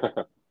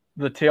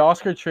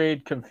Teoscar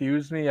trade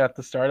confused me at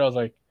the start. I was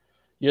like,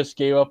 you just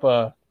gave up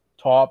a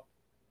top,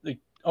 like,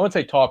 I wouldn't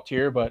say top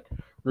tier, but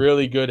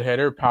really good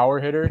power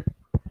hitter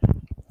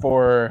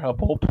for a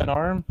bullpen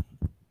arm.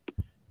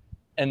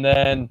 And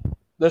then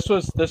this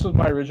was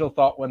my original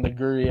thought when the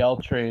Gurriel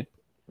trade,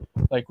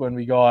 like when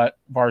we got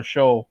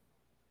Varsho,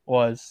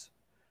 was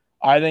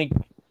I think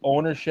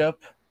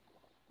ownership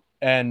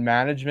and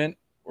management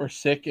were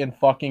sick and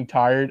fucking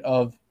tired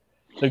of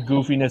the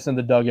goofiness in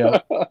the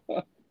dugout.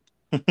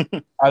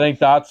 I think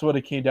that's what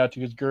it came down to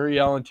because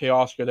Gurriel and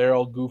Teoscar, they're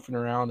all goofing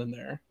around in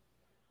there.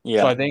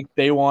 Yeah. So I think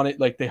they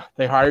wanted, like,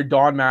 they hired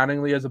Don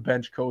Mattingly as a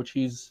bench coach.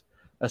 He's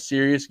a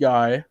serious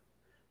guy.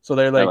 So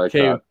they're like,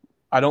 okay,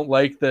 I don't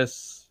like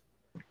this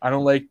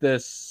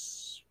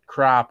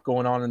crap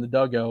going on in the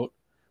dugout.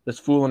 This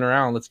fooling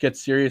around. Let's get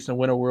serious and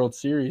win a World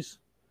Series.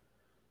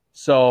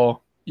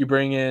 So you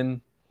bring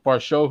in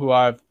Varsho, who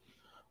I've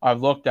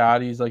looked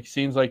at. He's like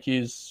seems like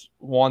he's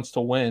wants to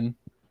win.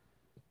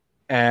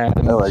 And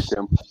I like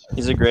him.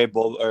 He's a great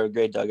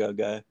dugout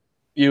guy.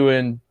 You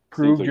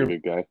improved your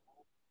good guy.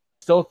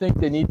 Still think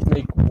they need to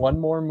make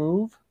one more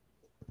move.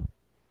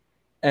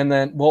 And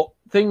then,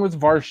 thing with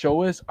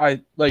Varsho is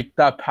I like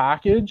that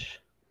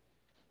package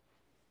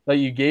that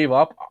you gave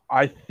up.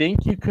 I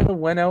think you could have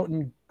went out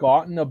and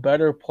gotten a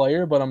better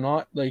player, but I'm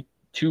not like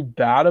too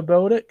bad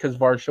about it because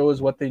Varsho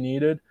is what they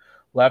needed.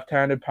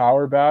 Left-handed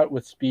power bat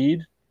with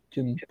speed,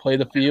 can play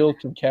the field,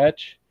 can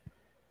catch.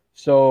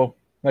 So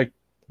like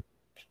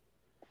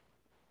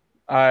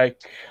I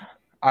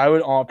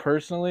would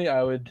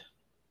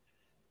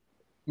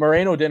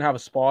Moreno didn't have a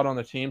spot on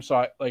the team,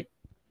 so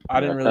I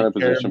didn't kind really of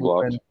care. position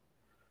blocked. moving.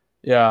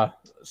 Yeah,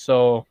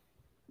 so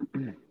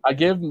I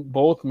give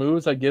both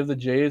moves. I give the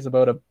Jays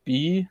about a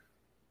B,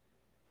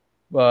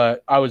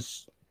 but I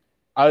was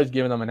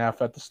giving them an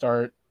F at the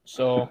start,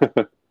 so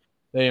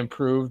they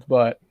improved.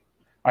 But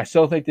I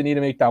still think they need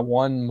to make that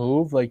one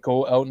move, like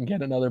go out and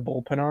get another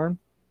bullpen arm.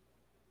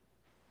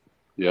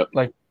 Yep.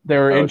 Like they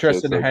were I would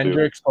interested say in so, too.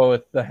 Hendricks,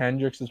 but the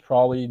Hendricks is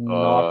probably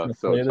not going to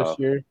so play tough. this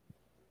year.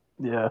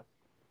 Yeah.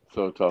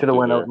 So tough. Should have to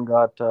went hear. out and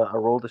got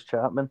Aroldis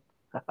Chapman.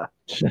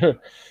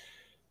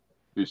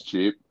 He's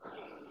cheap.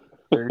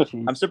 Very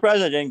cheap. I'm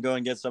surprised I didn't go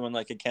and get someone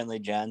like a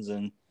Kenley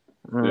Jansen.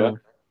 Yeah.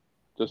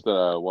 Just a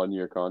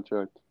 1-year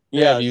contract.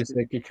 Yeah, you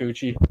say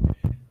Kikuchi.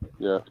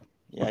 Yeah.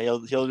 Yeah,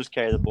 he'll just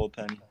carry the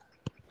bullpen.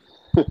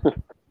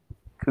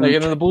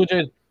 Like, the Blue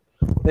Jays,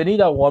 they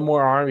need that one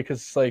more arm because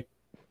it's like,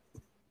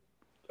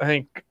 I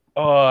think,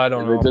 I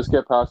don't know. They just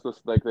get past this.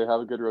 Like they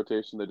have a good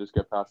rotation. They just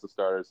get past the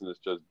starters, and it's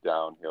just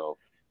downhill.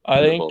 I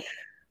think,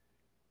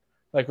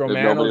 like There's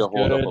nobody Romano's to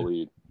hold up a good.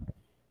 lead.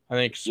 I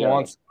think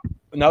Swanson.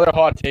 Another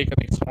hot take. I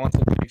think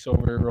Swanson takes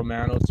over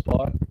Romano's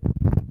spot.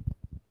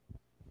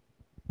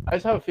 I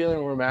just have a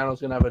feeling Romano's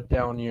gonna have a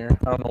down year.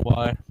 I don't know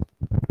why.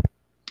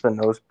 The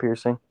nose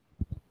piercing.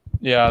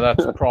 Yeah,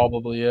 that's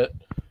probably it.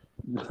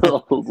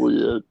 Probably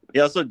it. He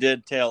also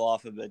did tail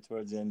off a bit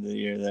towards the end of the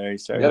year. There, he He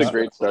started. had a Yeah.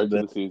 great start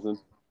to the season.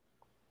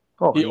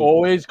 Oh, He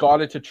always got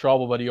into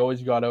trouble, but he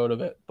always got out of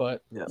it.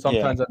 But Yeah.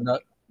 sometimes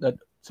that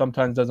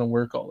sometimes doesn't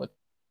work all the time.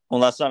 Well,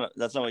 that's not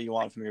what you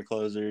want from your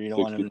closer. You don't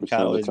want him to 60%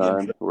 kind of of always the get in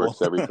time, trouble.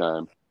 works every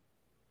time.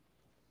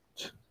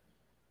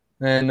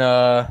 And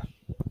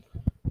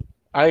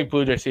I think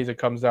Blue Jay season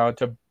comes down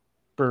to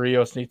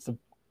Barrios needs to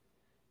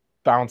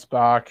bounce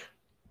back.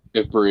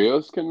 If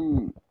Barrios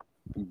can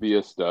be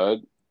a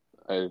stud,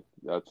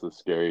 that's a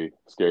scary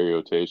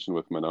rotation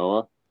with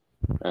Manoah.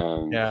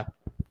 And Yeah.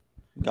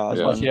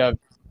 Gosman. Plus you have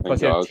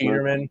Gosman.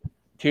 Tiedemann.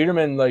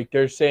 Tiedemann, like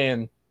they're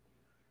saying,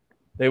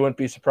 they wouldn't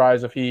be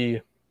surprised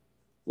if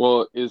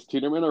Well, is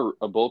Tiedemann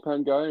a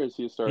bullpen guy or is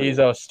he a starter? he's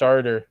a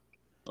starter.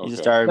 He's a Okay.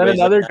 starter. Then but he's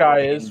another like, guy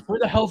is where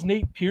the hell's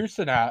Nate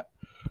Pearson at?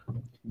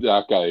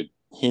 That guy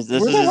This Where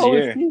is the his hell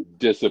year. he?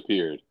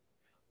 disappeared.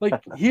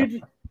 Like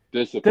he.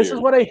 Disappeared. This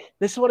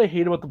is what I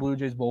hate about the Blue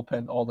Jays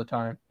bullpen all the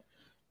time.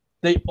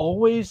 They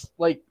always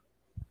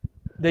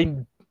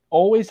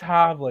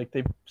have like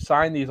they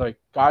sign these like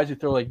guys who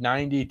throw like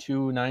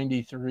 92,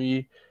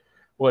 93,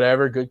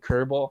 whatever, good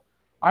curveball.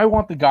 I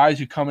want the guys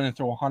who come in and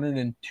throw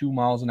 102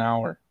 miles an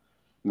hour.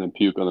 And then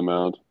puke on the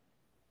mound.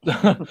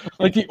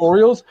 Like the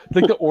Orioles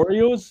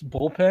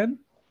bullpen.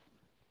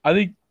 I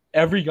think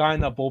every guy in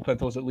that bullpen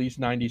throws at least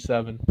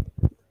 97.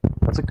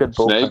 That's a good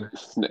bullpen.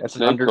 That's an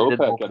Snake underrated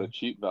Kopech bullpen. at a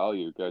cheap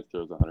value. Guy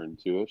throws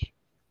 102-ish.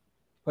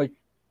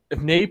 If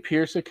Nate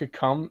Pearson could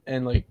come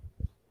and like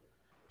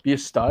be a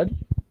stud,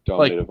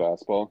 Dominate a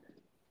fastball.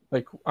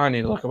 like I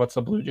need to look at what's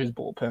the Blue Jays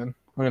bullpen. I'm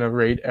gonna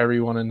rate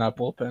everyone in that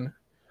bullpen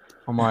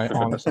on my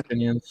honest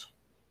opinions.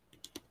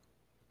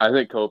 I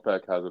think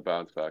Kopech has a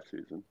bounce back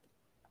season.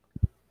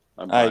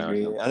 I high on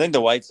agree. him. I think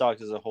the White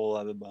Sox as a whole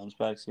have a bounce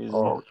back season.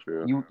 Oh,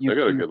 True. you They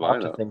got a good would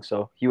have to lineup. think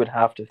so. You would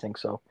have to think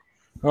so.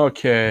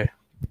 Okay.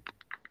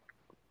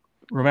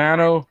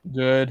 Romano,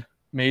 good.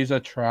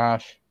 Meza,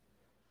 trash.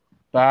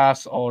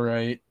 Bass, all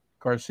right.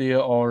 Garcia,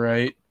 all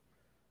right.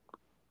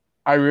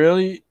 I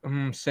really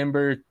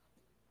Simber,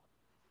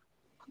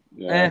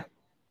 Yeah.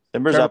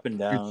 Timber's Trevor up and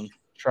down.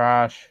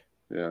 trash.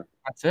 Yeah.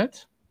 That's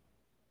it.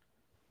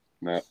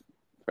 Nah,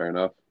 fair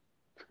enough.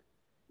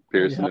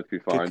 Pearson, Yeah. if you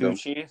find him.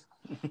 Kikuchi.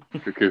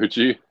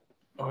 Kikuchi.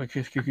 Oh,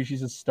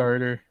 Kikuchi's a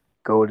starter.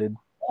 Goated.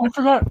 Oh, I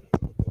forgot.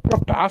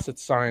 Bassett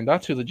signed.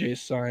 That's who the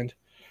Jays signed.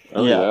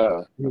 Oh, Yeah.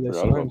 yeah. Who I they forgot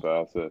signed.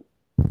 about Bassett.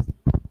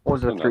 What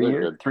was it, Another 3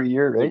 year? good- 3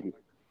 year, right?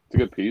 It's a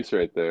good piece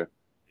right there.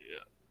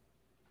 Yeah.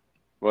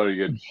 What, are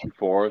you good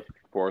fourth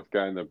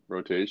guy in the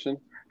rotation?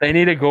 They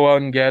need to go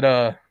out and get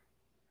a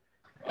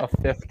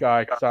fifth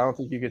guy because I don't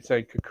think you could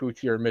say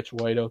Kikuchi or Mitch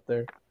White out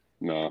there.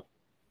 No.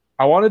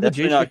 I wanted the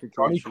Definitely Jays not to get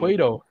Johnny Kikuchi.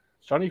 Cueto.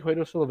 Is Johnny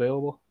Cueto still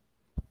available?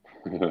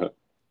 I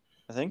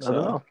think I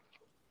don't so. know.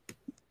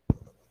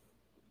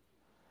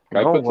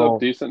 Guy Oh, puts well, up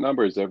decent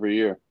numbers every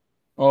year.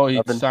 Oh, he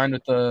Nothing. signed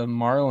with the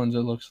Marlins,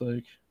 it looks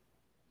like.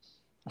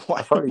 Why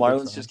I thought do he did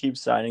Marlins sign. just keep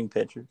signing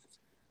pitchers?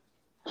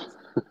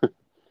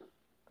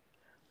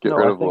 Get no,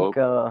 rid I of think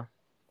Lopez.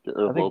 Get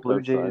rid I of think Blue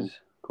Lopez. Sign Jays.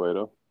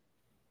 Cueto.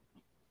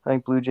 I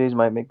think Blue Jays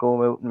might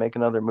go out and make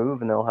another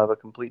move, and they'll have a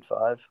complete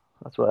 5.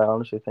 That's what I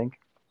honestly think.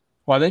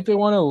 Well, I think they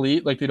want to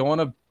lead, like they don't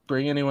want to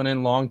bring anyone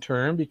in long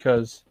term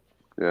because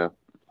Yeah.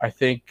 I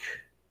think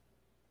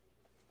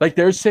like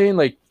they're saying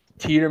like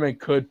Tiedemann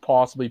could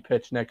possibly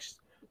pitch I was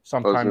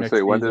sometime going to next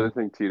say, when season. did I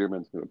think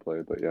Tiedeman's going to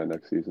play? But yeah,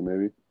 next season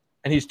maybe.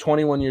 And he's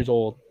 21 years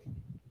old.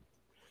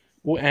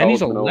 Well, How and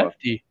he's a old's Manoah?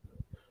 lefty.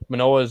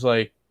 Manoah is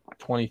like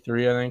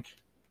 23, I think.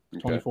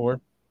 Okay.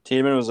 24.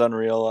 Tiedemann was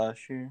unreal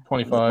last year.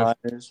 25.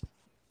 The Miners.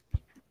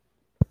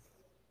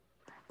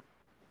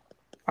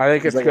 I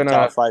think He's it's like a gonna.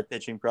 top 5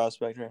 pitching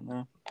prospect right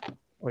now.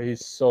 Well,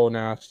 he's so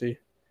nasty.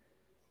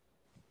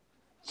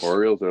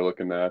 Orioles are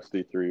looking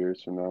nasty 3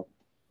 years from now.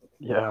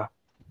 Yeah.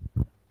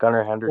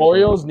 Gunnar Henderson.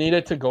 Orioles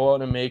needed to go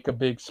out and make a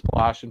big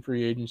splash in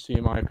free agency,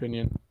 in my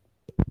opinion.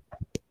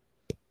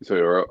 So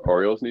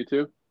Orioles need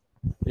to?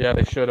 Yeah,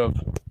 they should have.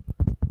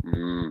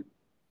 Mm.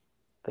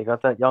 They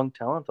got that young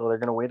talent, though. They're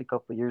going to wait a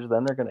couple of years,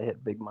 then they're going to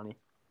hit big money.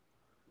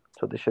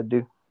 That's what they should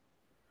do.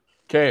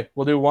 Okay,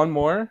 we'll do one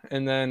more,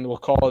 and then we'll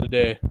call it a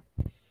day.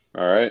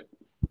 All right.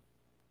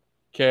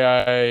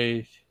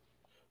 Okay,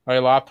 my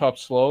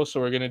laptop's slow, so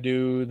we're going to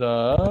do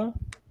the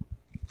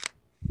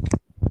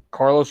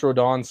Carlos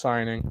Rodon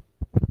signing.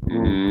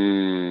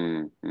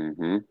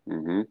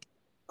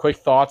 Quick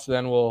thoughts,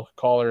 then we'll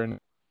call her in.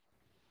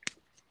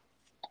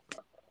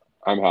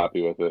 I'm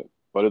happy with it.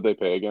 What did they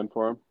pay again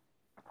for him?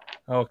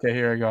 Okay,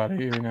 here I got it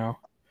here now.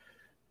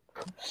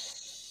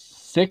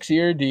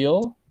 6-year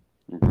deal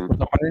with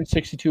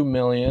 $162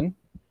 million,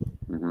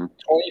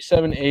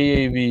 27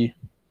 AAV.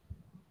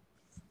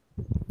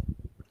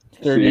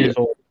 30 years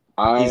old.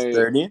 He's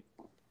 30?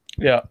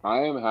 Yeah. I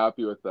am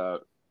happy with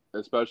that,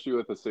 especially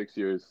with the 6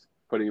 years,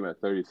 putting him at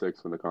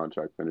 36 when the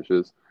contract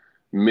finishes.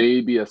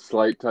 Maybe a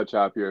slight touch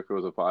happier if it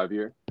was a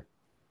 5-year,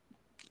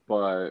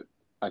 but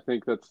I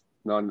think that's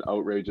not an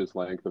outrageous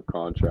length of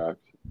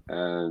contract,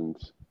 and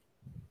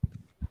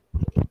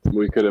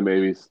we could have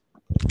maybe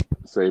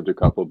saved a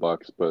couple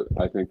bucks, but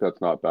I think that's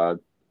not bad.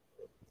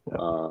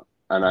 Yeah.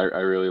 And I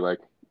really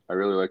like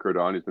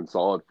Rodon. He's been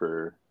solid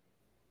for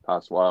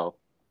past while.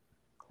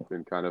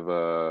 Been kind of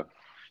a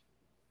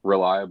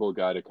reliable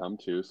guy to come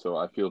to, so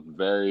I feel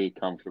very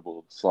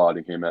comfortable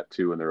slotting him at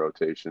 2 in the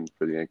rotation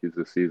for the Yankees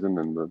this season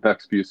and the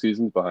next few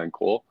seasons behind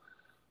Cole.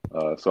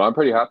 So I'm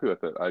pretty happy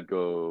with it. I'd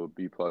go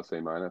B+,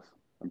 A-.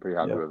 I'm pretty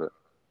happy with it.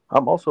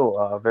 I'm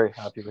also very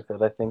happy with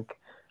it. I think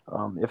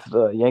if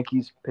the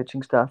Yankees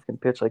pitching staff can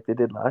pitch like they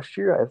did last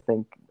year, I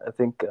think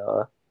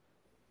the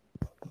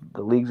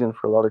league's in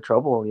for a lot of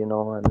trouble,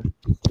 and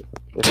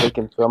if they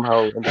can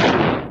somehow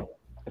improve,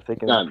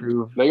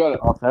 offensively. They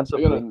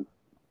got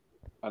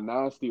a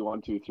nasty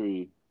 1, 2,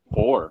 3,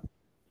 4,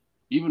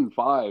 even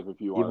 5 if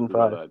you want to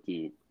go that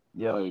deep.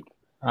 Yeah,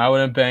 I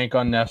wouldn't bank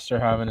on Nestor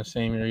having the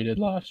same year he did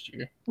last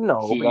year.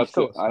 No, see, that's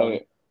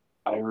it.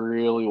 I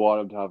really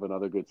want him to have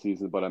another good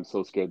season, but I'm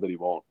so scared that he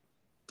won't.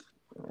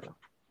 Yeah.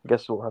 I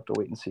guess we'll have to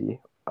wait and see.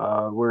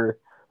 We're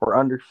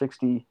under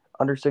 60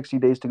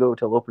 days to go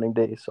till opening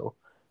day, so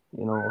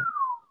we're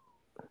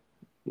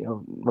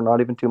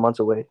not even 2 months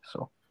away.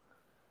 So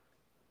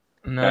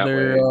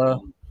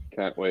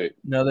Can't wait.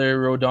 Another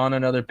Rodon,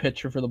 another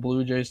pitcher for the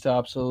Blue Jays to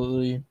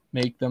absolutely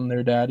make them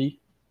their daddy.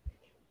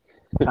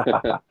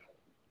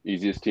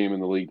 Easiest team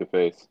in the league to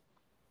face.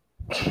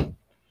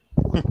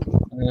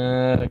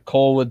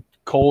 Cole would,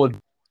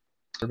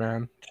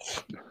 man.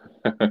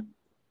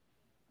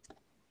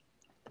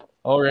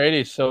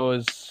 Alrighty, so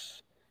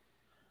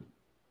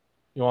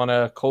you want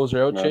to close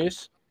her out,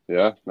 Chase?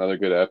 Yeah, another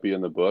good epi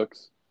in the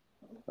books.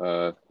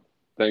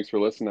 Thanks for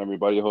listening,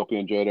 everybody. Hope you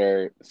enjoyed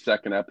our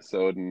second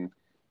episode, and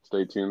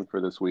stay tuned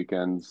for this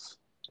weekend's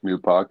new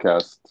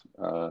podcast,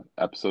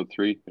 episode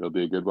 3. It'll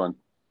be a good one.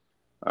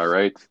 All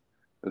right.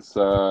 This is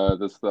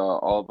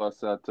all of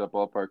us at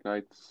Ballpark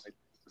Nights.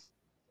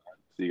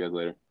 See you guys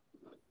later.